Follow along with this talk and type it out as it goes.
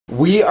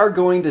We are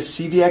going to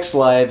CVX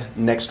Live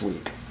next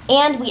week.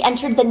 And we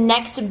entered the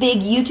next big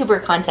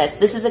YouTuber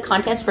contest. This is a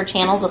contest for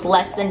channels with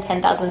less than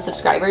 10,000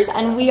 subscribers,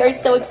 and we are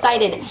so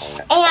excited.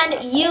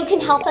 And you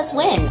can help us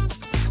win.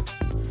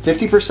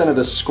 50% of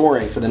the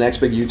scoring for the next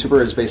big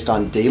YouTuber is based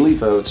on daily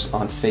votes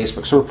on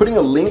Facebook. So we're putting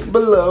a link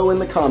below in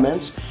the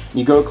comments.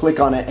 You go click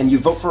on it and you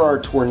vote for our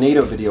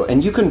tornado video,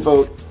 and you can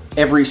vote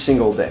every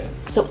single day.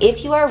 So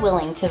if you are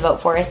willing to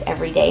vote for us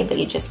every day, but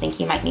you just think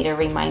you might need a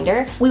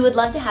reminder, we would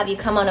love to have you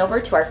come on over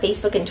to our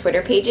Facebook and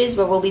Twitter pages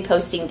where we'll be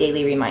posting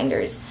daily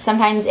reminders.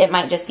 Sometimes it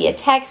might just be a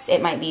text,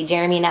 it might be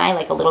Jeremy and I,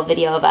 like a little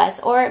video of us,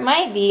 or it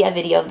might be a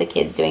video of the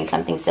kids doing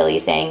something silly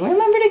saying,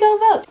 remember to go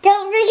vote.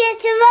 Don't forget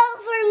to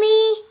vote for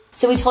me.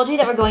 So we told you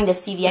that we're going to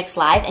CVX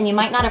Live, and you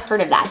might not have heard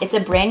of that. It's a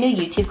brand new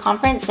YouTube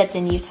conference that's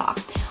in Utah.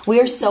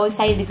 We are so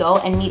excited to go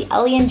and meet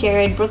Ellie and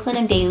Jared, Brooklyn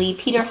and Bailey,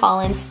 Peter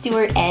Hollins,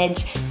 Stuart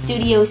Edge,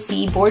 Studio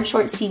C, Board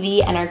Shorts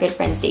TV, and our good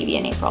friends Davey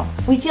and April.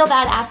 We feel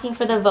bad asking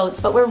for the votes,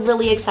 but we're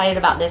really excited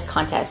about this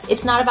contest.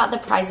 It's not about the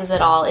prizes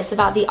at all, it's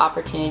about the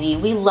opportunity.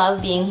 We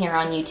love being here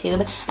on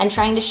YouTube and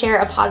trying to share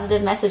a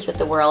positive message with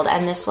the world,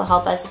 and this will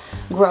help us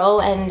grow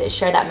and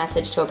share that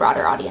message to a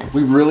broader audience.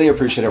 We really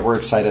appreciate it. We're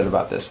excited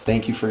about this.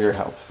 Thank you for your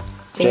help.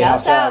 J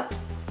House out.